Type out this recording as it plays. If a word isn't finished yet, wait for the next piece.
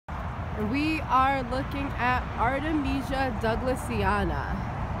We are looking at Artemisia douglasiana,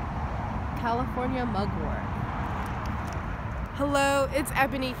 California mugwort. Hello, it's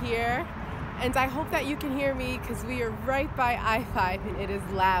Ebony here, and I hope that you can hear me because we are right by I-5 and it is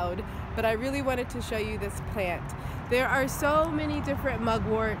loud, but I really wanted to show you this plant. There are so many different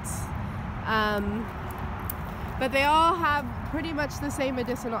mugworts, but they all have pretty much the same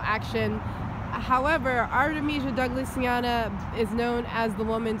medicinal action. However, Artemisia douglasiana is known as the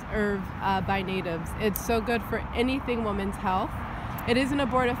woman's herb by natives. It's so good for anything woman's health. It is an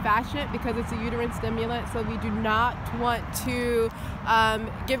abortifacient because it's a uterine stimulant, so we do not want to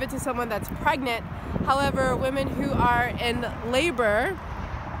give it to someone that's pregnant. However, women who are in labor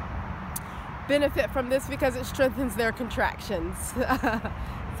benefit from this because it strengthens their contractions.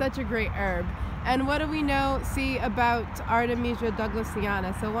 Such a great herb. And what do we see about Artemisia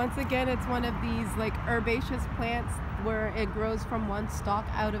douglasiana? So once again, it's one of these like herbaceous plants where it grows from one stalk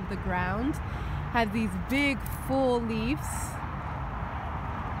out of the ground, has these big full leaves,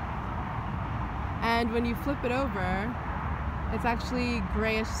 and when you flip it over, it's actually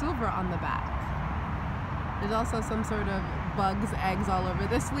grayish silver on the back. There's also some sort of bugs, eggs all over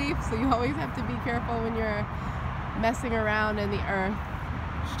this leaf, so you always have to be careful when you're messing around in the earth.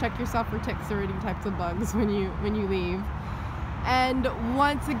 Check yourself for ticks or any types of bugs when you leave. And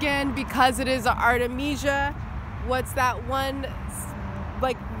once again, because it is Artemisia, what's that one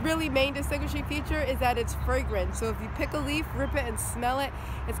like really main distinguishing feature is that it's fragrant. So if you pick a leaf, rip it and smell it,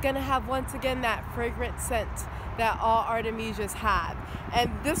 it's gonna have once again that fragrant scent that all Artemisias have.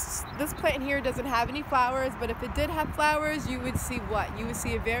 And this plant here doesn't have any flowers, but if it did have flowers, you would see what? You would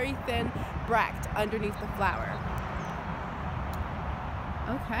see a very thin bract underneath the flower.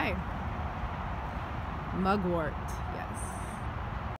 Okay, mugwort.